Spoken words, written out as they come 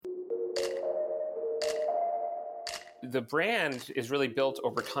The brand is really built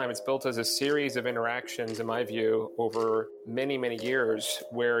over time. It's built as a series of interactions, in my view, over many, many years,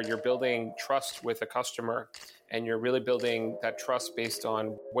 where you're building trust with a customer, and you're really building that trust based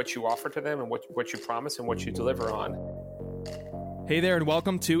on what you offer to them and what you promise and what you deliver on. Hey there, and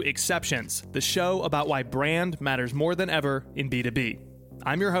welcome to Exceptions, the show about why brand matters more than ever in B2B.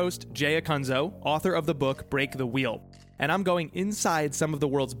 I'm your host, Jay Acunzo, author of the book Break the Wheel, and I'm going inside some of the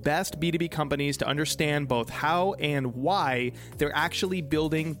world's best B2B companies to understand both how and why they're actually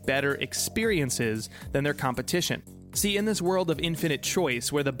building better experiences than their competition. See, in this world of infinite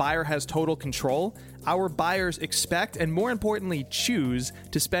choice, where the buyer has total control, our buyers expect, and more importantly, choose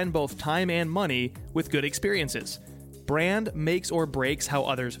to spend both time and money with good experiences. Brand makes or breaks how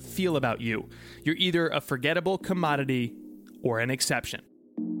others feel about you. You're either a forgettable commodity or an exception.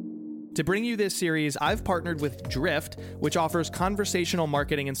 To bring you this series, I've partnered with Drift, which offers conversational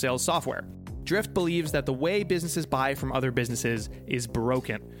marketing and sales software. Drift believes that the way businesses buy from other businesses is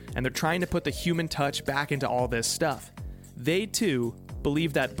broken, and they're trying to put the human touch back into all this stuff. They, too,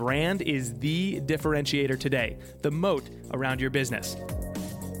 believe that brand is the differentiator today, the moat around your business.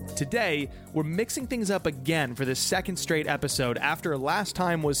 Today, we're mixing things up again for the second straight episode after last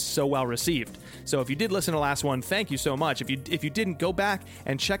time was so well received. So if you did listen to last one, thank you so much. If you didn't, go back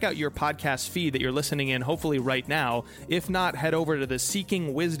and check out your podcast feed that you're listening in, hopefully right now. If not, head over to the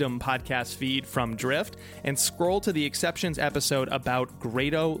Seeking Wisdom podcast feed from Drift and scroll to the Exceptions episode about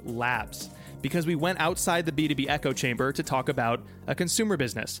Grado Labs. Because we went outside the B2B echo chamber to talk about a consumer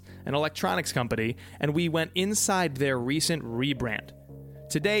business, an electronics company, and we went inside their recent rebrand.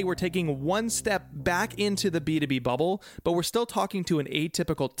 Today, we're taking one step back into the B2B bubble, but we're still talking to an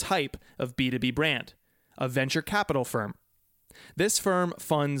atypical type of B2B brand, a venture capital firm. This firm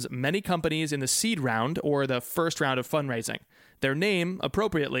funds many companies in the seed round or the first round of fundraising. Their name,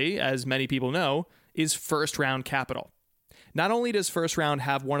 appropriately, as many people know, is First Round Capital. Not only does First Round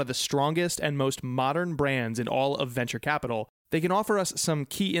have one of the strongest and most modern brands in all of venture capital, they can offer us some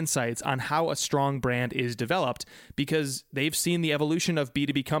key insights on how a strong brand is developed because they've seen the evolution of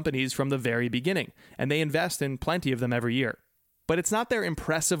B2B companies from the very beginning, and they invest in plenty of them every year. But it's not their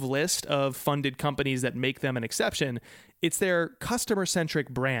impressive list of funded companies that make them an exception, it's their customer-centric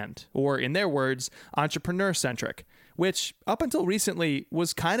brand, or in their words, entrepreneur-centric, which up until recently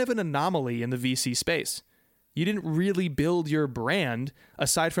was kind of an anomaly in the VC space. You didn't really build your brand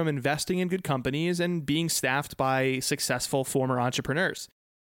aside from investing in good companies and being staffed by successful former entrepreneurs.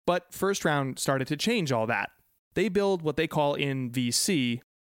 But First Round started to change all that. They build what they call in VC,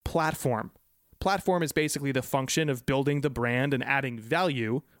 platform. Platform is basically the function of building the brand and adding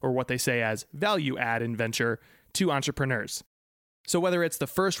value, or what they say as value add in venture, to entrepreneurs. So whether it's the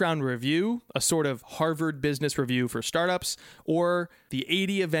First Round Review, a sort of Harvard Business Review for startups, or the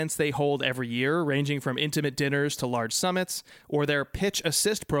 80 events they hold every year, ranging from intimate dinners to large summits, or their Pitch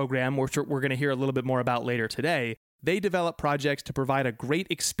Assist program, which we're going to hear a little bit more about later today, they develop projects to provide a great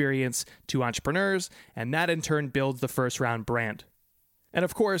experience to entrepreneurs, and that in turn builds the First Round brand. And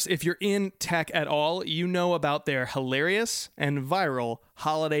of course, if you're in tech at all, you know about their hilarious and viral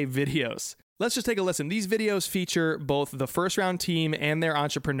holiday videos. Let's just take a listen. These videos feature both the First Round team and their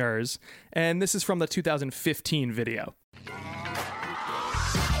entrepreneurs, and this is from the 2015 video.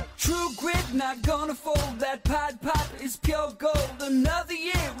 True grit, not gonna fold. That Pied Piper is pure gold. Another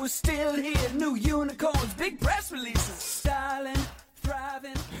year, we're still here. New unicorns, big press releases. Styling,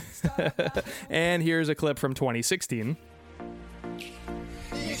 thriving. And here's a clip from 2016.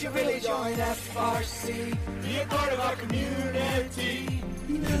 You should really join FRC. Be a part of our community.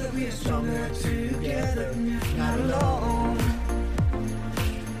 You know that we are stronger together, not alone.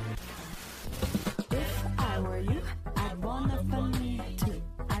 If I were you, I'd wanna fund me too.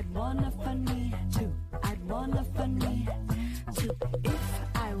 I'd wanna fund me too. I'd wanna fund me too. If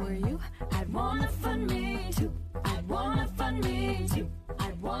I were you, I'd wanna fund me too. I'd wanna fund me too.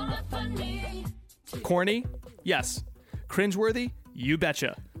 I'd wanna fund me too. Corny? Yes. Cringeworthy? You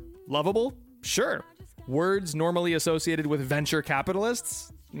betcha. Lovable? Sure. Words normally associated with venture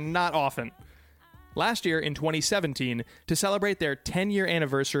capitalists? Not often. Last year, in 2017, to celebrate their 10-year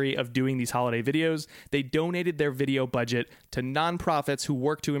anniversary of doing these holiday videos, they donated their video budget to nonprofits who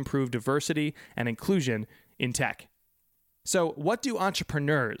work to improve diversity and inclusion in tech. So, what do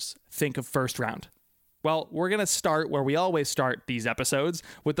entrepreneurs think of First Round? Well, we're going to start where we always start these episodes,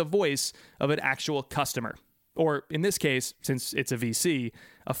 with the voice of an actual customer. Or, in this case, since it's a VC,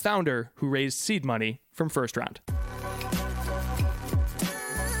 a founder who raised seed money from First Round.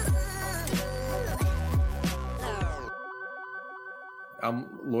 I'm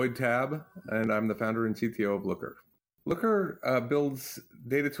Lloyd Tabb, and I'm the founder and CTO of Looker. Looker builds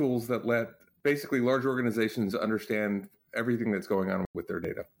data tools that let basically large organizations understand everything that's going on with their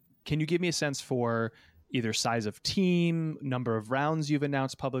data. Can you give me a sense for either size of team, number of rounds you've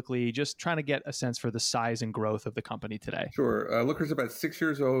announced publicly, just trying to get a sense for the size and growth of the company today? Sure. Looker's about 6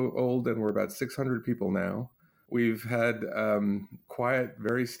 years old, and we're about 600 people now. We've had quiet,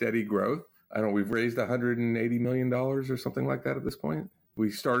 very steady growth. We've raised $180 million or something like that at this point. We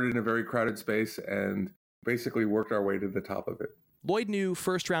started in a very crowded space and basically worked our way to the top of it. Lloyd knew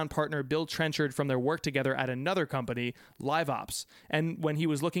first-round partner Bill Trenchard from their work together at another company, LiveOps. And when he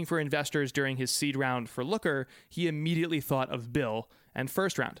was looking for investors during his seed round for Looker, he immediately thought of Bill and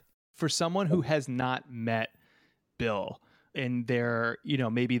First Round. For someone who has not met Bill and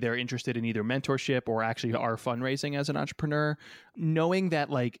maybe they're interested in either mentorship or actually are fundraising as an entrepreneur, knowing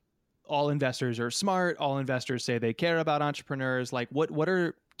that like all investors are smart, all investors say they care about entrepreneurs, like what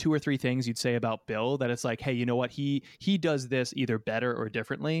are 2 or 3 things you'd say about Bill that it's like, hey, you know what, he does this either better or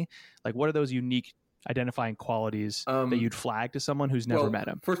differently? Like, what are those unique identifying qualities that you'd flag to someone who's never met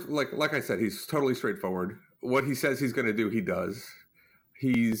him? First, like I said, he's totally straightforward. What he says he's going to do, he does.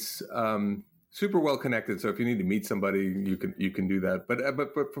 He's super well connected, so if you need to meet somebody, you can do that.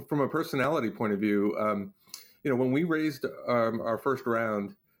 But from a personality point of view, when we raised our first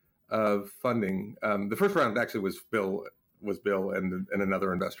round of funding, the first round actually was Bill and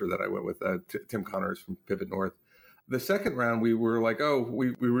another investor that I went with, Tim Connors from Pivot North. The second round, we were like,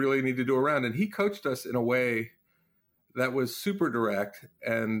 we really need to do a round. And he coached us in a way that was super direct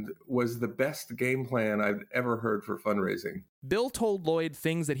and was the best game plan I've ever heard for fundraising. Bill told Lloyd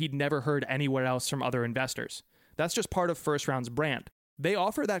things that he'd never heard anywhere else from other investors. That's just part of First Round's brand. They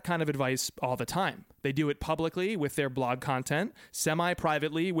offer that kind of advice all the time. They do it publicly with their blog content,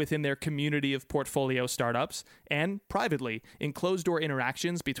 semi-privately within their community of portfolio startups, and privately in closed-door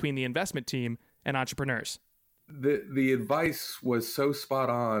interactions between the investment team and entrepreneurs. The advice was so spot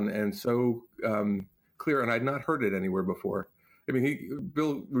on and so clear, and I'd not heard it anywhere before. I mean,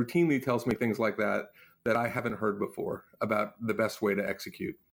 Bill routinely tells me things like that I haven't heard before about the best way to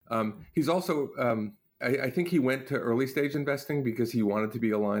execute. He's also... I think he went to early stage investing because he wanted to be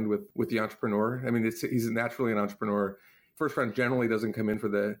aligned with the entrepreneur. I mean, he's naturally an entrepreneur. First round generally doesn't come in for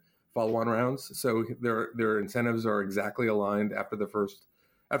the follow-on rounds, so their incentives are exactly aligned after the first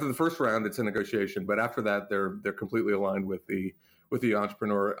round. It's a negotiation, but after that, they're completely aligned with the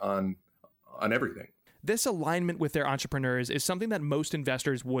entrepreneur on everything. This alignment with their entrepreneurs is something that most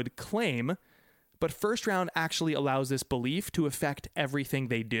investors would claim, but First Round actually allows this belief to affect everything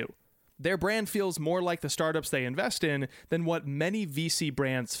they do. Their brand feels more like the startups they invest in than what many VC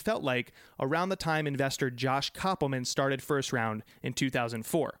brands felt like around the time investor Josh Koppelman started First Round in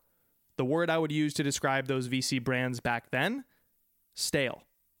 2004. The word I would use to describe those VC brands back then? Stale.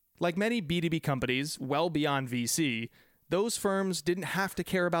 Like many B2B companies, well beyond VC, those firms didn't have to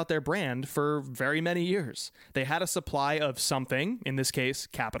care about their brand for very many years. They had a supply of something, in this case,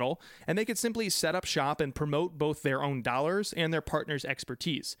 capital, and they could simply set up shop and promote both their own dollars and their partners'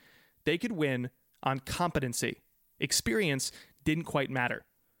 expertise. They could win on competency. Experience didn't quite matter.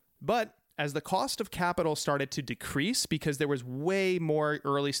 But as the cost of capital started to decrease because there was way more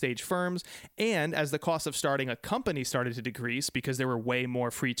early stage firms, and as the cost of starting a company started to decrease because there were way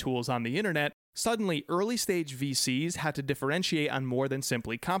more free tools on the internet, suddenly early stage VCs had to differentiate on more than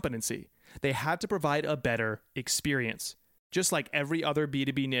simply competency. They had to provide a better experience, just like every other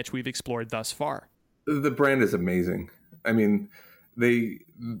B2B niche we've explored thus far. The brand is amazing. I mean,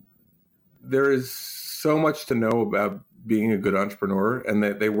 there is so much to know about being a good entrepreneur, and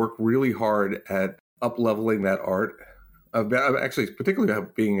that they work really hard at up-leveling that art of actually, particularly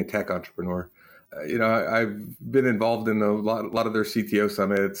about being a tech entrepreneur. I've been involved in a lot of their CTO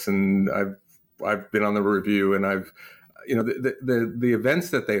summits, and I've been on the review, and the events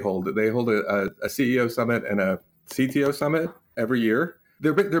that they hold a CEO summit and a CTO summit every year.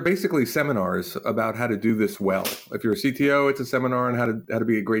 They're basically seminars about how to do this well. If you're a CTO, it's a seminar on how to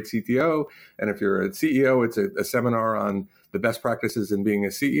be a great CTO. And if you're a CEO, it's a seminar on the best practices in being a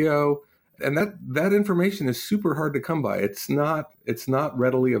CEO. And that information is super hard to come by. It's not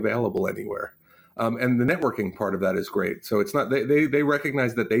readily available anywhere. And the networking part of that is great. So it's not they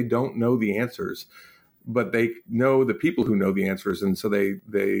recognize that they don't know the answers, but they know the people who know the answers, and so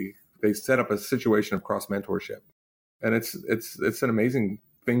they set up a situation of cross mentorship. And it's an amazing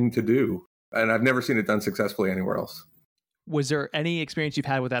thing to do. And I've never seen it done successfully anywhere else. Was there any experience you've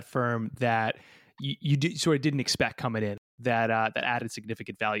had with that firm that you sort of didn't expect coming in that added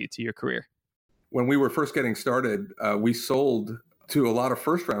significant value to your career? When we were first getting started, we sold to a lot of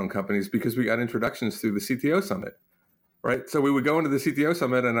first round companies because we got introductions through the CTO Summit, right? So we would go into the CTO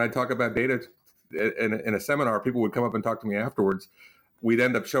Summit and I'd talk about data in a seminar. People would come up and talk to me afterwards. we'd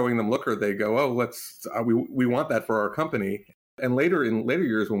end up showing them Looker. They go, oh, we want that for our company. And later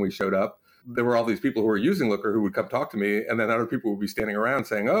years when we showed up, there were all these people who were using Looker who would come talk to me, and then other people would be standing around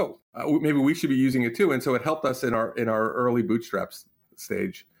saying, oh, maybe we should be using it too. And so it helped us in our early bootstraps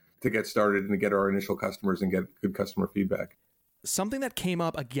stage to get started and to get our initial customers and get good customer feedback. Something that came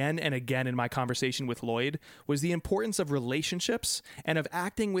up again and again in my conversation with Lloyd was the importance of relationships and of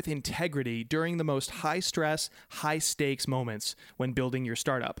acting with integrity during the most high-stress, high-stakes moments when building your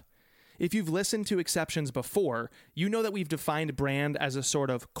startup. If you've listened to Exceptions before, you know that we've defined brand as a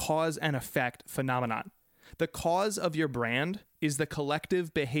sort of cause and effect phenomenon. The cause of your brand is the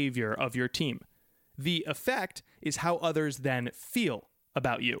collective behavior of your team. The effect is how others then feel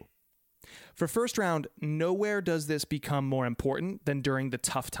about you. For First Round, nowhere does this become more important than during the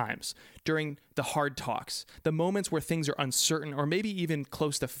tough times, during the hard talks, the moments where things are uncertain or maybe even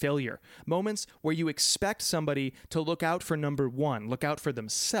close to failure, moments where you expect somebody to look out for number one, look out for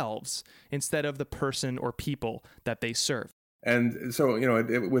themselves instead of the person or people that they serve. And so,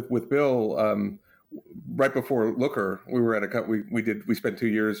 with Bill, right before Looker, we were at we spent 2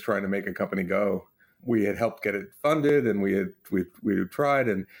 years trying to make a company go. We had helped get it funded, and we had tried,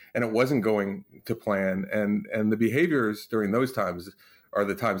 and it wasn't going to plan. And the behaviors during those times are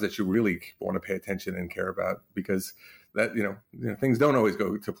the times that you really want to pay attention and care about, because that things don't always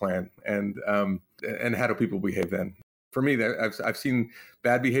go to plan. And how do people behave then? For me, I've seen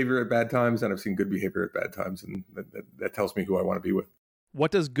bad behavior at bad times, and I've seen good behavior at bad times, and that tells me who I want to be with.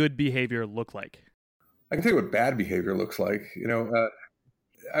 What does good behavior look like? I can tell you what bad behavior looks like.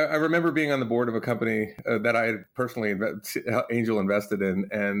 I remember being on the board of a company that I had personally angel invested in,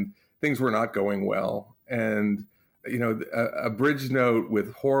 and things were not going well. And, a bridge note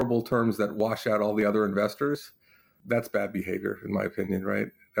with horrible terms that wash out all the other investors, that's bad behavior, in my opinion, right?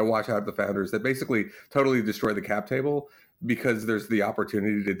 That wash out the founders, that basically totally destroy the cap table because there's the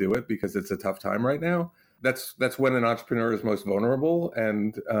opportunity to do it because it's a tough time right now. That's when an entrepreneur is most vulnerable.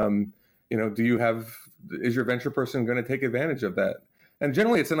 And, is your venture person going to take advantage of that? And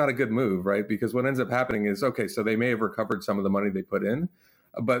generally, it's not a good move, right? Because what ends up happening is, okay, so they may have recovered some of the money they put in,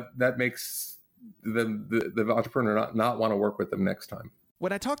 but that makes the entrepreneur not want to work with them next time.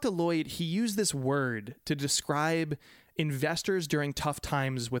 When I talked to Lloyd, he used this word to describe investors during tough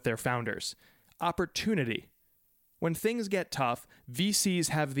times with their founders: opportunity. When things get tough, VCs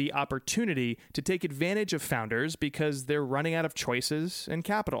have the opportunity to take advantage of founders because they're running out of choices and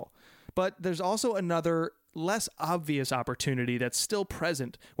capital. But there's also another less obvious opportunity that's still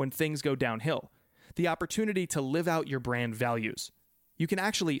present when things go downhill: the opportunity to live out your brand values. You can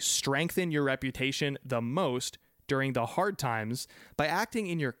actually strengthen your reputation the most during the hard times by acting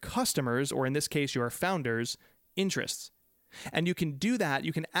in your customers', or in this case, your founders' interests. And you can do that,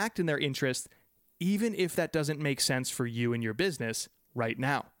 you can act in their interests, even if that doesn't make sense for you and your business right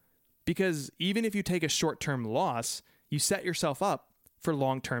now. Because even if you take a short-term loss, you set yourself up for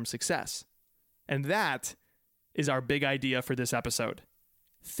long-term success. And that is our big idea for this episode: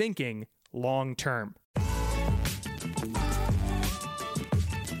 thinking long-term.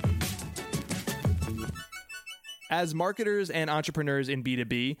 As marketers and entrepreneurs in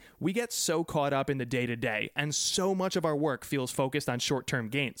B2B, we get so caught up in the day-to-day, and so much of our work feels focused on short-term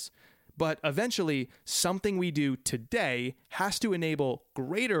gains. But eventually, something we do today has to enable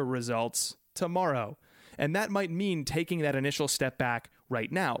greater results tomorrow. And that might mean taking that initial step back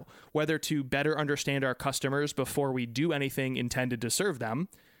right now, whether to better understand our customers before we do anything intended to serve them,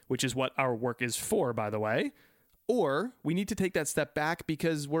 which is what our work is for, by the way, or we need to take that step back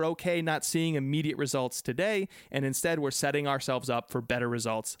because we're okay not seeing immediate results today, and instead we're setting ourselves up for better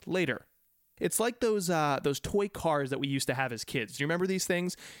results later. It's like those toy cars that we used to have as kids. Do you remember these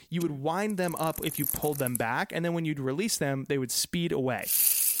things? You would wind them up if you pulled them back, and then when you'd release them, they would speed away.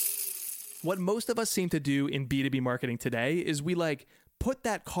 What most of us seem to do in B2B marketing today is we put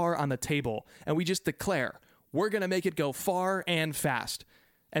that car on the table and we just declare, we're going to make it go far and fast.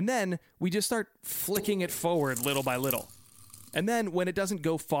 And then we just start flicking it forward little by little. And then when it doesn't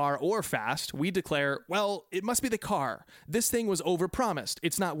go far or fast, we declare, well, it must be the car. This thing was overpromised.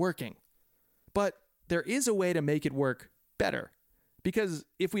 It's not working. But there is a way to make it work better. Because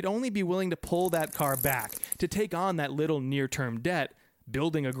if we'd only be willing to pull that car back, to take on that little near-term debt,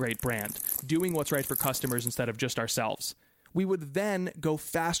 building a great brand, doing what's right for customers instead of just ourselves, we would then go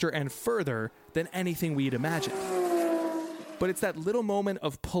faster and further than anything we'd imagined. But it's that little moment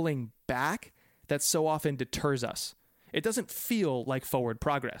of pulling back that so often deters us. It doesn't feel like forward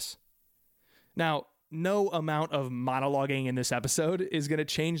progress. Now, no amount of monologuing in this episode is going to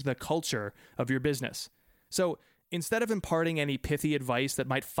change the culture of your business. So instead of imparting any pithy advice that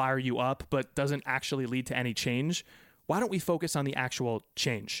might fire you up but doesn't actually lead to any change, why don't we focus on the actual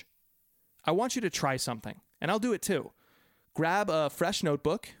change? I want you to try something, and I'll do it too. Grab a fresh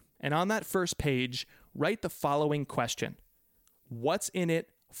notebook, and on that first page, write the following question. What's in it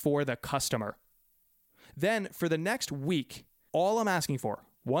for the customer? Then, for the next week, all I'm asking for,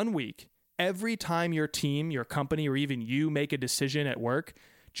 1 week, every time your team, your company, or even you make a decision at work,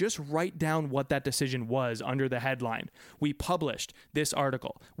 just write down what that decision was under the headline. We published this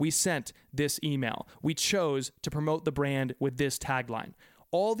article. We sent this email. We chose to promote the brand with this tagline.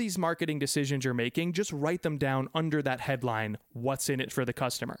 All these marketing decisions you're making, just write them down under that headline, what's in it for the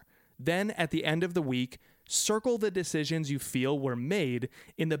customer. Then at the end of the week, circle the decisions you feel were made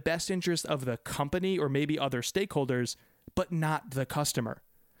in the best interest of the company or maybe other stakeholders, but not the customer.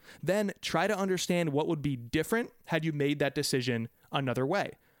 Then try to understand what would be different had you made that decision another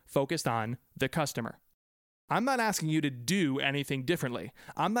way, focused on the customer. I'm not asking you to do anything differently.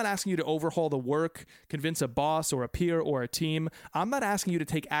 I'm not asking you to overhaul the work, convince a boss or a peer or a team. I'm not asking you to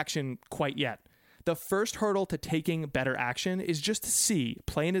take action quite yet. The first hurdle to taking better action is just to see,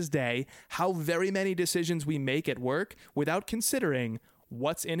 plain as day, how very many decisions we make at work without considering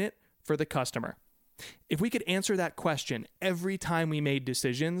what's in it for the customer. If we could answer that question every time we made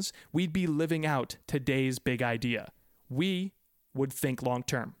decisions, we'd be living out today's big idea. We would think long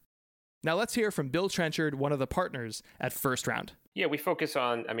term. Now let's hear from Bill Trenchard, one of the partners at First Round. Yeah, we focus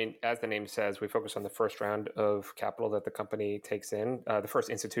on, as the name says, we focus on the first round of capital that the company takes in, the first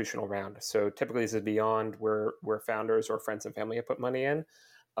institutional round. So typically this is beyond where founders or friends and family have put money in,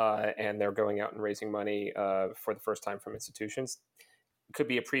 and they're going out and raising money for the first time from institutions. It could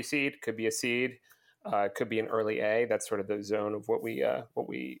be a pre-seed, could be a seed, could be an early A. That's sort of the zone of where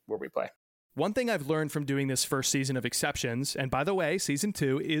we play. One thing I've learned from doing this first season of Exceptions, and by the way, season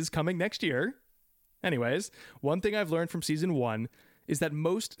 2 is coming next year. Anyways, one thing I've learned from season 1 is that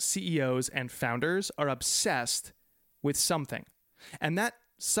most CEOs and founders are obsessed with something. And that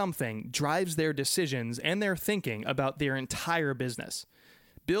something drives their decisions and their thinking about their entire business.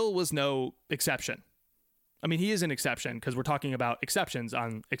 Bill was no exception. He is an exception because we're talking about exceptions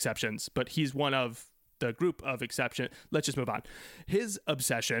on exceptions, but he's one of the group of exception. Let's just move on. His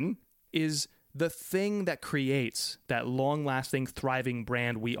obsession is the thing that creates that long-lasting, thriving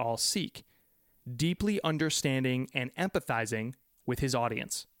brand we all seek, deeply understanding and empathizing with his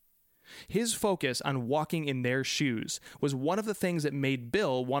audience. His focus on walking in their shoes was one of the things that made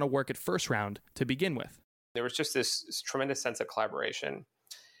Bill want to work at First Round to begin with. There was just this tremendous sense of collaboration.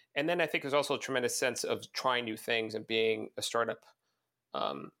 And then I think there's also a tremendous sense of trying new things and being a startup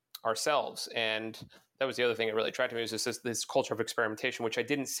ourselves. And that was the other thing that really attracted me, was this culture of experimentation, which I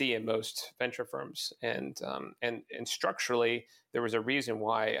didn't see in most venture firms. And structurally, there was a reason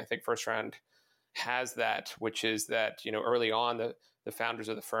why I think First Round has that, which is that, early on, the founders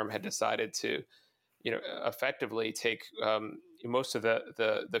of the firm had decided to, effectively take most of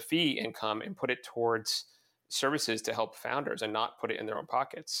the fee income and put it towards services to help founders and not put it in their own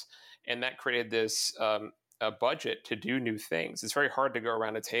pockets. And that created this a budget to do new things. It's very hard to go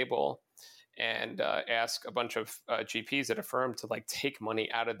around a table and ask a bunch of GPs at a firm to take money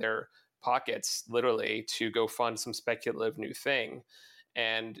out of their pockets, literally, to go fund some speculative new thing.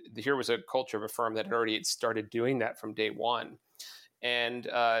 And here was a culture of a firm that had already started doing that from day one. And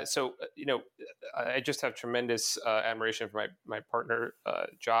so I just have tremendous admiration for my partner,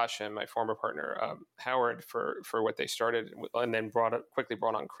 Josh, and my former partner, Howard, for what they started, and then quickly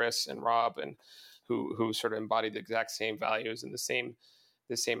brought on Chris and Rob, and who sort of embodied the exact same values and the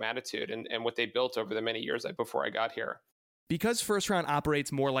same attitude and what they built over the many years before I got here. Because First Round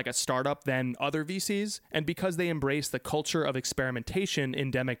operates more like a startup than other VCs, and because they embrace the culture of experimentation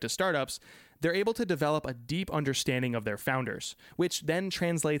endemic to startups, they're able to develop a deep understanding of their founders, which then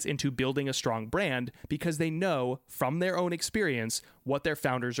translates into building a strong brand because they know from their own experience what their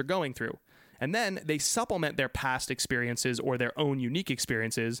founders are going through. And then they supplement their past experiences or their own unique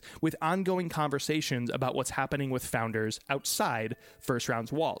experiences with ongoing conversations about what's happening with founders outside First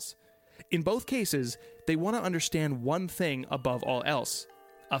Round's walls. In both cases, they want to understand one thing above all else: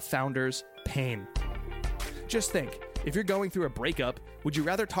 a founder's pain. Just think, if you're going through a breakup, would you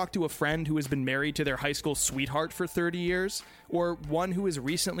rather talk to a friend who has been married to their high school sweetheart for 30 years, or one who has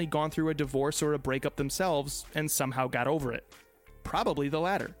recently gone through a divorce or a breakup themselves and somehow got over it? Probably the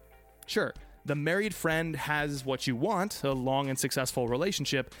latter. Sure, the married friend has what you want, a long and successful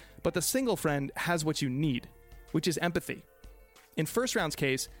relationship, but the single friend has what you need, which is empathy. In First Round's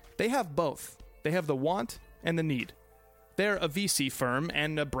case, they have both. They have the want and the need. They're a VC firm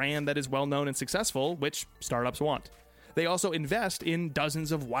and a brand that is well known and successful, which startups want. They also invest in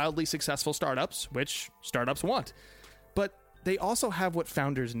dozens of wildly successful startups, which startups want. But they also have what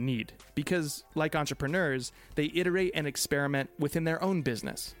founders need because, like entrepreneurs, they iterate and experiment within their own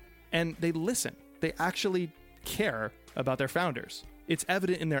business. And they listen. They actually care about their founders. It's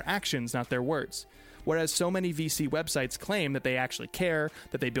evident in their actions, not their words. Whereas so many VC websites claim that they actually care,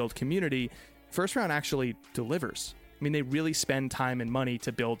 that they build community, First Round actually delivers. I mean, they really spend time and money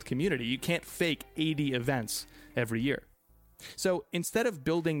to build community. You can't fake 80 events every year. So instead of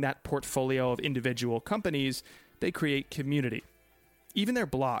building that portfolio of individual companies, they create community. Even their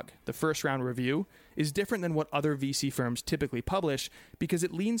blog, the First Round Review, is different than what other VC firms typically publish because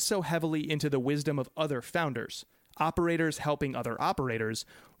it leans so heavily into the wisdom of other founders, operators helping other operators,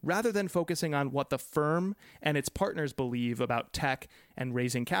 rather than focusing on what the firm and its partners believe about tech and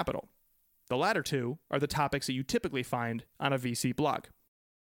raising capital. The latter two are the topics that you typically find on a VC blog.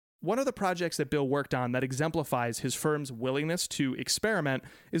 One of the projects that Bill worked on that exemplifies his firm's willingness to experiment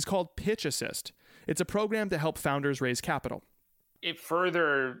is called Pitch Assist. It's a program to help founders raise capital. It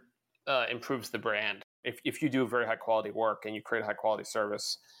further improves the brand. If you do very high quality work and you create a high quality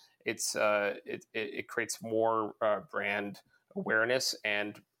service, it creates more brand awareness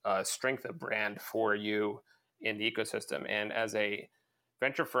and strength of brand for you in the ecosystem. And as a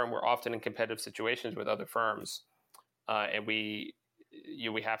venture firm, we're often in competitive situations with other firms, and we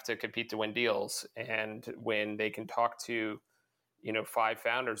have to compete to win deals. And when they can talk to 5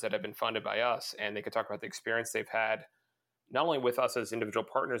 founders that have been funded by us, and they can talk about the experience they've had, not only with us as individual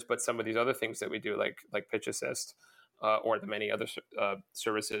partners, but some of these other things that we do, like Pitch Assist, or the many other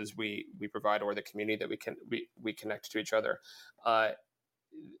services we provide, or the community that we connect to each other.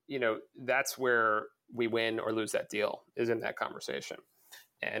 That's where we win or lose that deal, is in that conversation,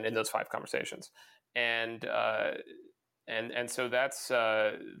 and in those 5 conversations, and so that's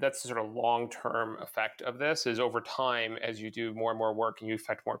the sort of long-term effect of this. Is over time, as you do more and more work and you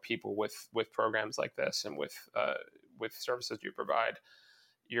affect more people with programs like this and with services you provide,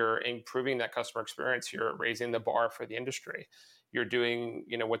 you're improving that customer experience. You're raising the bar for the industry. You're doing,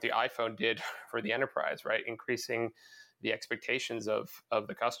 what the iPhone did for the enterprise, right? Increasing the expectations of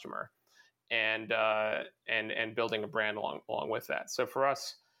the customer, and building a brand along with that. So for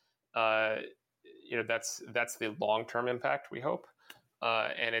us, that's the long-term impact, we hope,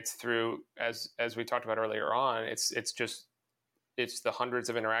 and it's through, as we talked about earlier on, it's the hundreds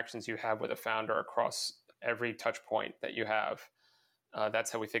of interactions you have with a founder across every touch point that you have.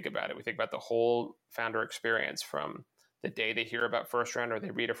 That's how we think about it. We think about the whole founder experience, from the day they hear about First Round, or they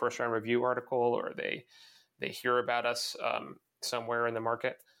read a First Round review article, or they hear about us somewhere in the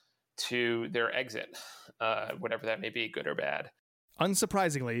market, to their exit, whatever that may be, good or bad.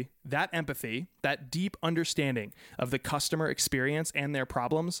 Unsurprisingly, that empathy, that deep understanding of the customer experience and their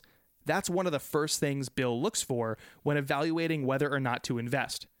problems, that's one of the first things Bill looks for when evaluating whether or not to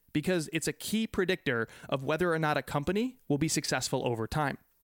invest, because it's a key predictor of whether or not a company will be successful over time.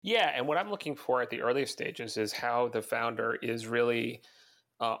 Yeah, and what I'm looking for at the earliest stages is how the founder is really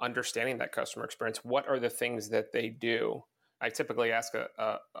understanding that customer experience. What are the things that they do? I typically ask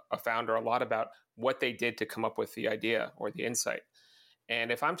a founder a lot about what they did to come up with the idea or the insight.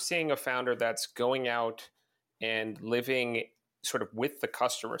 And if I'm seeing a founder that's going out and living sort of with the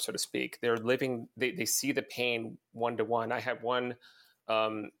customer, so to speak, they're living, they see the pain one-to-one. I had one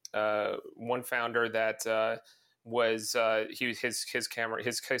founder that his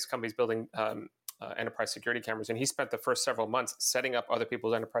company's building enterprise security cameras, and he spent the first several months setting up other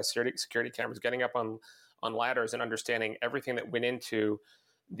people's enterprise security cameras, getting up on ladders and understanding everything that went into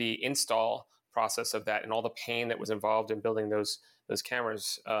the install process of that and all the pain that was involved in building those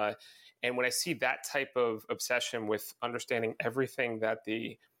cameras. And when I see that type of obsession with understanding everything that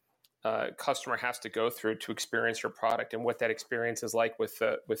the customer has to go through to experience your product, and what that experience is like with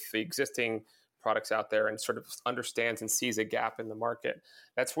the existing products out there, and sort of understands and sees a gap in the market,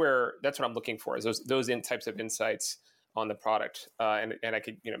 that's what I'm looking for, is those types of insights on the product. And I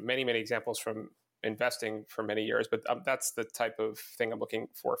could, many examples from investing for many years, but that's the type of thing I'm looking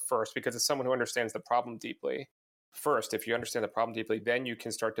for first, because it's someone who understands the problem deeply. First, if you understand the problem deeply, then you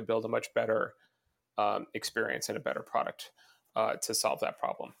can start to build a much better experience and a better product to solve that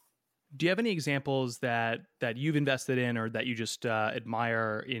problem. Do you have any examples that you've invested in, or that you just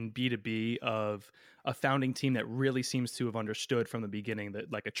admire in B2B, of a founding team that really seems to have understood from the beginning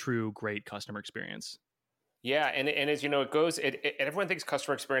that, like, a true great customer experience? Yeah, and as it goes, everyone thinks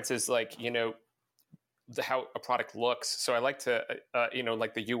customer experience is like, how a product looks. So I like to,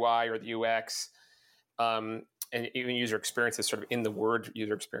 like the UI or the UX, and even user experience is sort of in the word.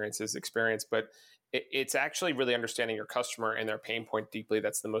 User experience is experience, but it's actually really understanding your customer and their pain point deeply.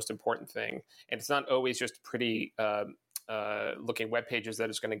 That's the most important thing. And it's not always just pretty looking web pages that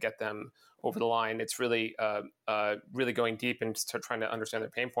is going to get them over the line. It's really really going deep and trying to understand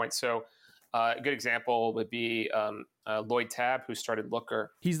their pain points. So a good example would be Lloyd Tabb, who started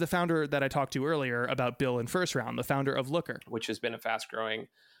Looker. He's the founder that I talked to earlier about Bill in First Round, the founder of Looker, which has been a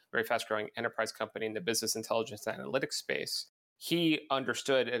very fast-growing enterprise company in the business intelligence and analytics space. He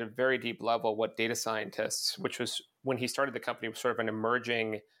understood at a very deep level what data scientists, which was when he started the company, was sort of an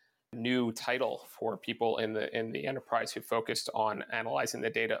emerging new title for people in the enterprise who focused on analyzing the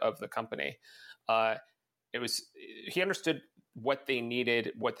data of the company. He understood what they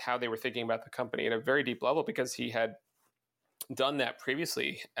needed, how they were thinking about the company at a very deep level, because he had done that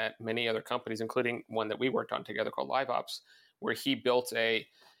previously at many other companies, including one that we worked on together called LiveOps, where he built a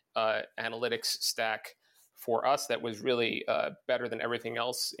analytics stack for us that was really better than everything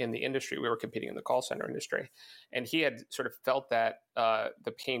else in the industry. We were competing in the call center industry. And he had sort of felt that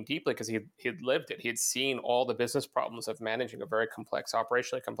the pain deeply because he had lived it. He had seen all the business problems of managing a very complex,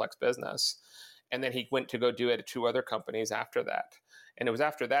 operationally complex business. And then he went to go do it at 2 other companies after that. And it was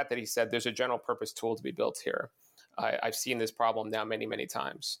after that he said, there's a general purpose tool to be built here. I've seen this problem now many, many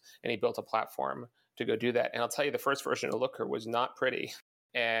times. And he built a platform to go do that. And I'll tell you, the first version of Looker was not pretty.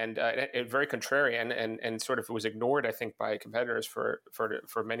 And it very contrarian and sort of was ignored, I think, by competitors for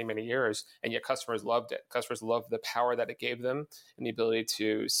many, many years. And yet customers loved it. Customers loved the power that it gave them and the ability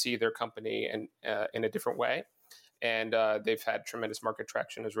to see their company in a different way. And they've had tremendous market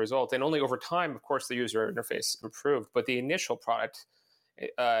traction as a result. And only over time, of course, the user interface improved. But the initial product,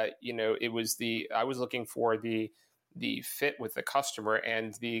 I was looking for the fit with the customer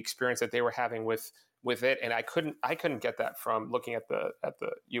and the experience that they were having with it, and I couldn't get that from looking at the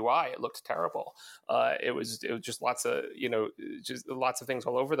UI. It looked terrible. It was just lots of things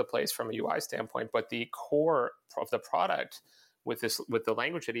all over the place from a UI standpoint. But the core of the product with the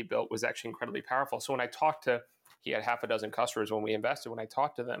language that he built was actually incredibly powerful. So when I talked to, he had half a dozen customers when we invested. When I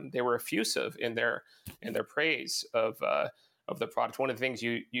talked to them, they were effusive in their praise of the product. One of the things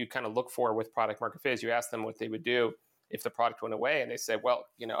you kind of look for with product market fit is you ask them what they would do if the product went away, and they said, well,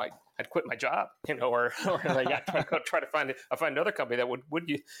 I'd quit my job, or like, I'd try to find another company that would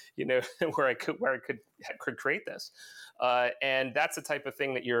where I could create this. And that's the type of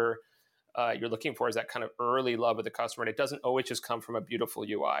thing that you're looking for, is that kind of early love of the customer. And it doesn't always just come from a beautiful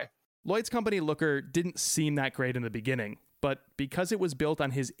UI. Lloyd's company Looker didn't seem that great in the beginning, but because it was built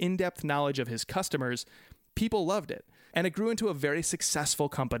on his in-depth knowledge of his customers, people loved it. And it grew into a very successful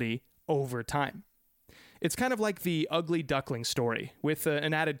company over time. It's kind of like the ugly duckling story with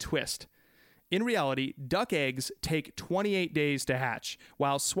an added twist. In reality, duck eggs take 28 days to hatch,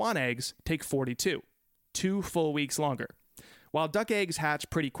 while swan eggs take 42, 2 full weeks longer. While duck eggs hatch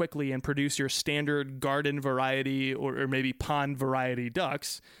pretty quickly and produce your standard garden variety or maybe pond variety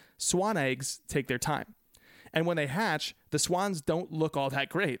ducks, swan eggs take their time. And when they hatch, the swans don't look all that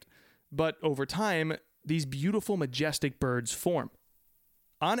great. But over time, these beautiful, majestic birds form.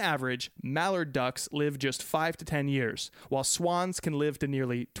 On average, mallard ducks live just 5 to 10 years, while swans can live to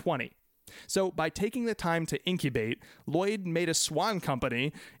nearly 20. So by taking the time to incubate, Lloyd made a swan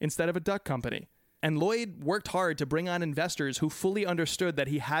company instead of a duck company. And Lloyd worked hard to bring on investors who fully understood that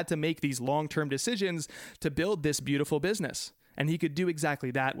he had to make these long-term decisions to build this beautiful business. And he could do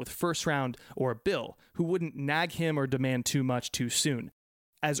exactly that with First Round or Bill, who wouldn't nag him or demand too much too soon.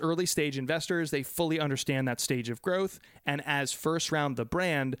 As early-stage investors, they fully understand that stage of growth, and as First Round the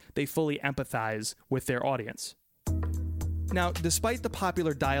brand, they fully empathize with their audience. Now, despite the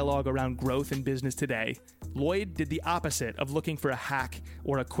popular dialogue around growth in business today, Lloyd did the opposite of looking for a hack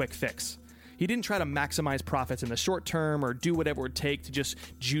or a quick fix. He didn't try to maximize profits in the short term or do whatever it would take to just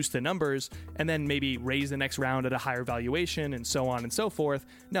juice the numbers and then maybe raise the next round at a higher valuation and so on and so forth.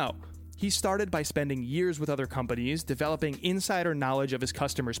 No. He started by spending years with other companies, developing insider knowledge of his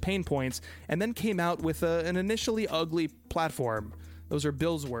customers' pain points, and then came out with an initially ugly platform. Those are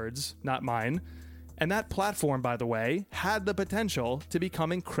Bill's words, not mine. And that platform, by the way, had the potential to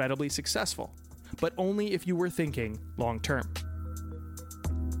become incredibly successful, but only if you were thinking long-term.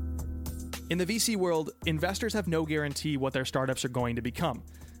 In the VC world, investors have no guarantee what their startups are going to become.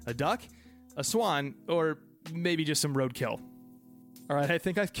 A duck, a swan, or maybe just some roadkill. All right, I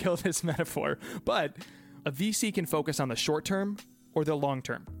think I've killed this metaphor, but a VC can focus on the short term or the long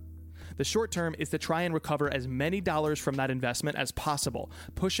term. The short term is to try and recover as many dollars from that investment as possible,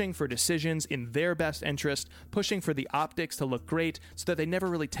 pushing for decisions in their best interest, pushing for the optics to look great so that they never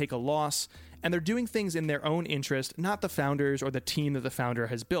really take a loss, and they're doing things in their own interest, not the founders or the team that the founder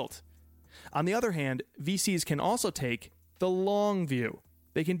has built. On the other hand, VCs can also take the long view.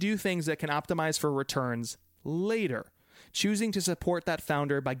 They can do things that can optimize for returns later, choosing to support that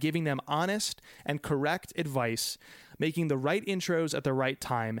founder by giving them honest and correct advice, making the right intros at the right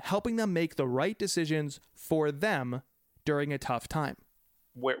time, helping them make the right decisions for them during a tough time.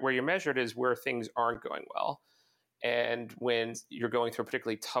 Where you're measured is where things aren't going well, and when you're going through a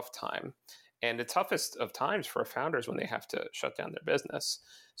particularly tough time. And the toughest of times for a founder is when they have to shut down their business.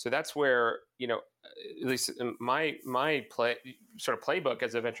 So that's where, at least in my playbook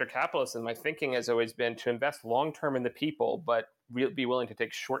as a venture capitalist, and my thinking has always been to invest long-term in the people, but be willing to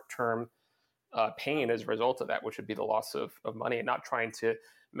take short-term pain as a result of that, which would be the loss of money, and not trying to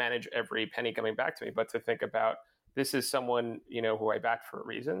manage every penny coming back to me, but to think about, this is someone, who I backed for a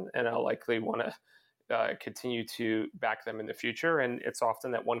reason, and I'll likely want to continue to back them in the future. And it's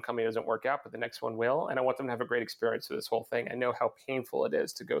often that one company doesn't work out, but the next one will. And I want them to have a great experience with this whole thing. I know how painful it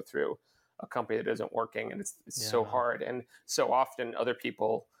is to go through a company that isn't working, and it's so hard. And so often other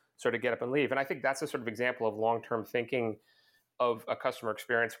people sort of get up and leave. And I think that's a sort of example of long-term thinking of a customer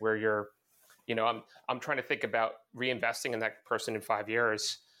experience where you're, I'm trying to think about reinvesting in that person in 5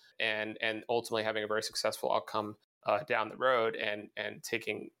 years and ultimately having a very successful outcome down the road, and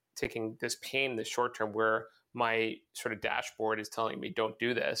taking this pain in the short term where my sort of dashboard is telling me don't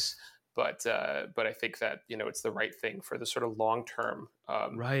do this, but I think that it's the right thing for the sort of long term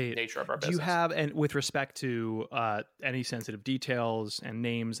nature of our business. Do you have, and with respect to any sensitive details and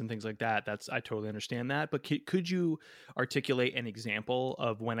names and things like that, I totally understand that. But could you articulate an example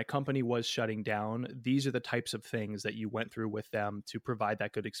of when a company was shutting down? These are the types of things that you went through with them to provide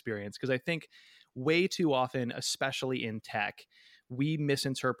that good experience. Because I think way too often, especially in tech, we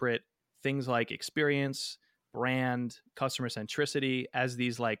misinterpret things like experience, brand, customer centricity as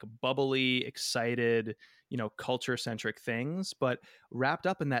these like bubbly, excited, culture centric things. But wrapped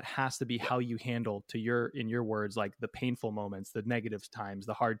up in that has to be how you handle, in your words, like the painful moments, the negative times,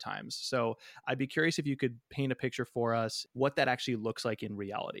 the hard times. So I'd be curious if you could paint a picture for us what that actually looks like in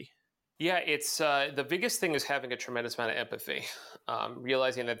reality. Yeah, it's the biggest thing is having a tremendous amount of empathy,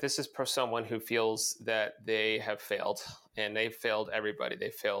 realizing that this is someone who feels that they have failed, and they've failed everybody.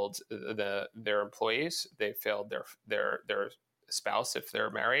 They failed their employees, they failed their spouse if they're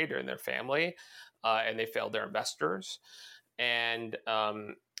married, or in their family, and they failed their investors, and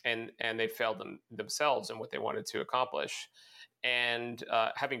they failed themselves and what they wanted to accomplish. And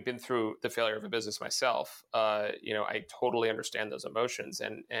having been through the failure of a business myself, I totally understand those emotions.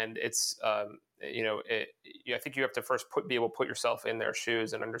 And it's, I think you have to first be able to put yourself in their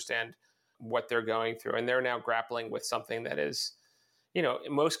shoes and understand what they're going through. And they're now grappling with something that is, in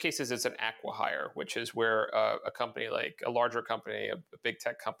most cases, it's an acqui-hire, which is where a company like a larger company, a big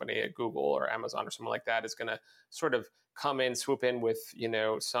tech company, a Google or Amazon or someone like that, is going to sort of come in, swoop in with,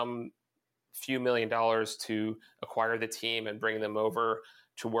 some few $1 million to acquire the team and bring them over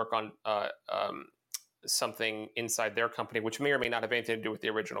to work on something inside their company, which may or may not have anything to do with the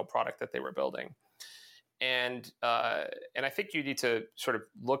original product that they were building. And I think you need to sort of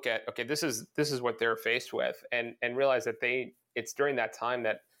look at, okay, this is what they're faced with, and realize that it's during that time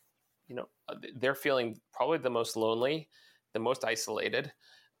that they're feeling probably the most lonely, the most isolated.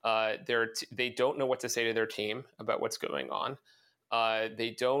 They don't know what to say to their team about what's going on.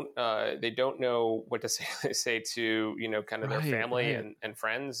 They don't know what to say to kind of their family and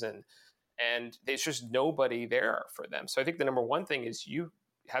friends, and there's just nobody there for them. So I think the number one thing is you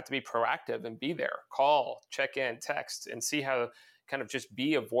have to be proactive and be there, call, check in, text, and see how kind of just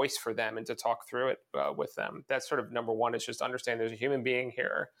be a voice for them and to talk through it with them. That's sort of number one, is just understand there's a human being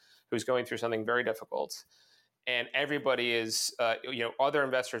here who's going through something very difficult, and everybody is other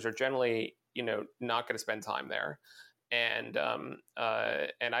investors are generally not going to spend time there. And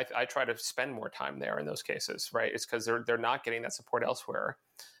I try to spend more time there in those cases, right? It's because they're not getting that support elsewhere.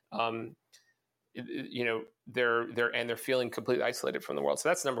 They're feeling completely isolated from the world. So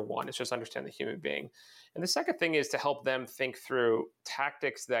that's number one. It's just understand the human being. And the second thing is to help them think through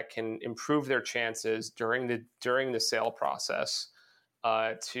tactics that can improve their chances during the sale process,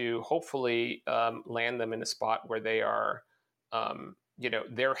 to hopefully land them in a spot where they are.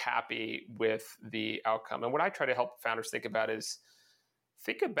 They're happy with the outcome. And what I try to help founders think about is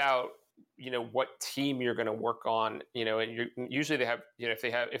what team you're going to work on, and usually they have,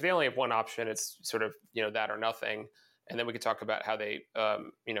 if they only have one option, it's sort of, that or nothing. And then we could talk about how they,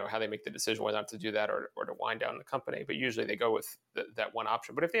 how they make the decision whether or not to do that or to wind down the company. But usually they go with that one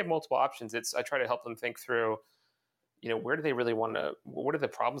option. But if they have multiple options, I try to help them think through, where do they really want to, what are the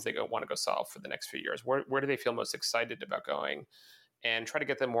problems they want to go solve for the next few years? Where do they feel most excited about going? and try to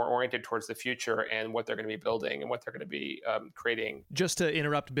get them more oriented towards the future and what they're going to be building and what they're going to be creating. Just to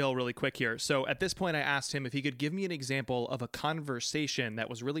interrupt Bill really quick here. So at this point, I asked him if he could give me an example of a conversation that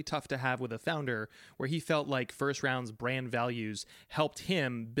was really tough to have with a founder where he felt like First Round's brand values helped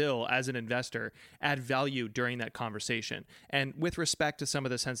him, Bill, as an investor, add value during that conversation. And with respect to some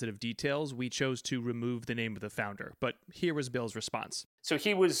of the sensitive details, we chose to remove the name of the founder. But here was Bill's response. So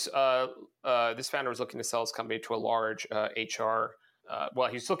he was, this founder was looking to sell his company to a large HR.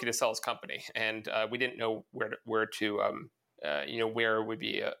 He was looking to sell his company, and we didn't know where would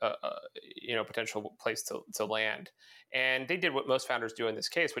be a potential place to land. And they did what most founders do in this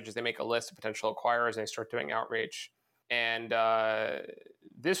case, which is they make a list of potential acquirers and they start doing outreach. And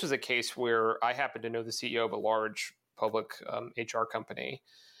this was a case where I happened to know the CEO of a large public HR company,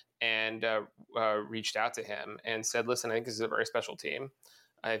 and reached out to him and said, listen, I think this is a very special team.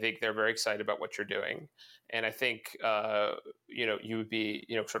 I think they're very excited about what you're doing. And I think, you would be,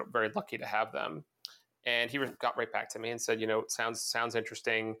 sort of very lucky to have them. And he got right back to me and said, sounds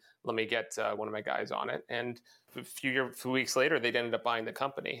interesting. Let me get one of my guys on it. And a few weeks later, they'd ended up buying the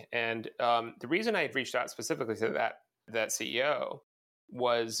company. And the reason I had reached out specifically to that CEO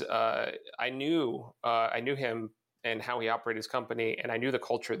was I knew him and how he operated his company, and I knew the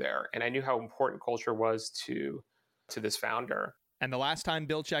culture there, and I knew how important culture was to this founder. And the last time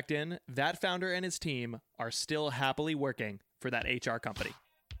Bill checked in, that founder and his team are still happily working for that HR company.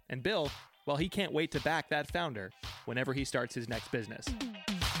 And Bill, well, he can't wait to back that founder whenever he starts his next business.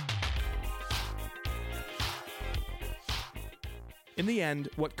 In the end,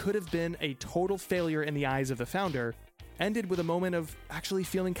 what could have been a total failure in the eyes of the founder ended with a moment of actually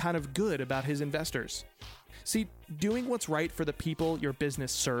feeling kind of good about his investors. See, doing what's right for the people your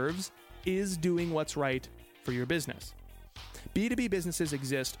business serves is doing what's right for your business. B2B businesses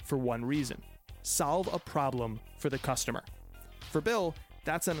exist for one reason: solve a problem for the customer. For Bill,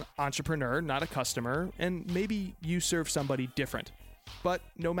 that's an entrepreneur, not a customer, and maybe you serve somebody different. But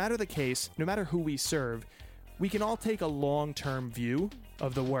no matter the case, no matter who we serve, we can all take a long-term view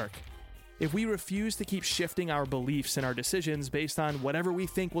of the work. If we refuse to keep shifting our beliefs and our decisions based on whatever we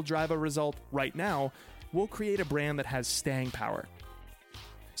think will drive a result right now, we'll create a brand that has staying power.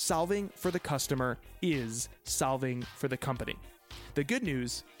 Solving for the customer is solving for the company. The good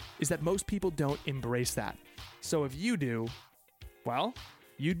news is that most people don't embrace that. So if you do, well,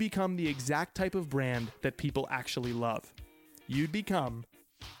 you'd become the exact type of brand that people actually love. You'd become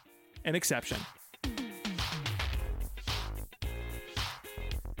an exception.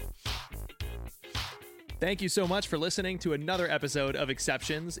 Thank you so much for listening to another episode of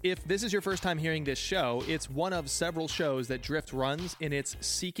Exceptions. If this is your first time hearing this show, it's one of several shows that Drift runs in its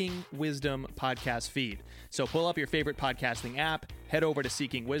Seeking Wisdom podcast feed. So pull up your favorite podcasting app, head over to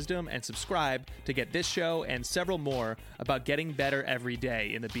Seeking Wisdom, and subscribe to get this show and several more about getting better every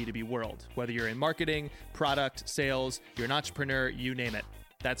day in the B2B world. Whether you're in marketing, product, sales, you're an entrepreneur, you name it.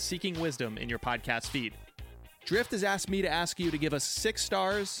 That's Seeking Wisdom in your podcast feed. Drift has asked me to ask you to give us 6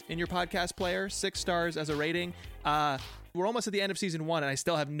 stars in your podcast player, 6 stars as a rating. We're almost at the end of season 1, and I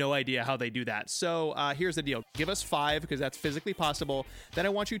still have no idea how they do that. So here's the deal. Give us 5, because that's physically possible. Then I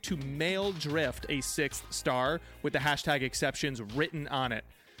want you to mail Drift a 6th star with the hashtag exceptions written on it.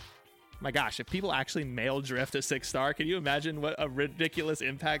 My gosh, if people actually mail Drift a 6 star, can you imagine what a ridiculous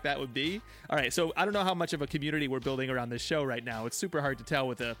impact that would be? All right, so I don't know how much of a community we're building around this show right now. It's super hard to tell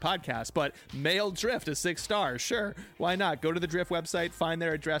with a podcast, but mail Drift a 6 star. Sure, why not? Go to the Drift website, find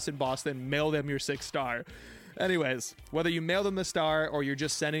their address in Boston, mail them your 6 star. Anyways, whether you mail them the star or you're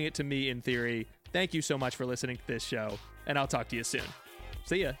just sending it to me in theory, thank you so much for listening to this show, and I'll talk to you soon.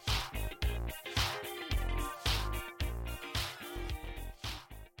 See ya.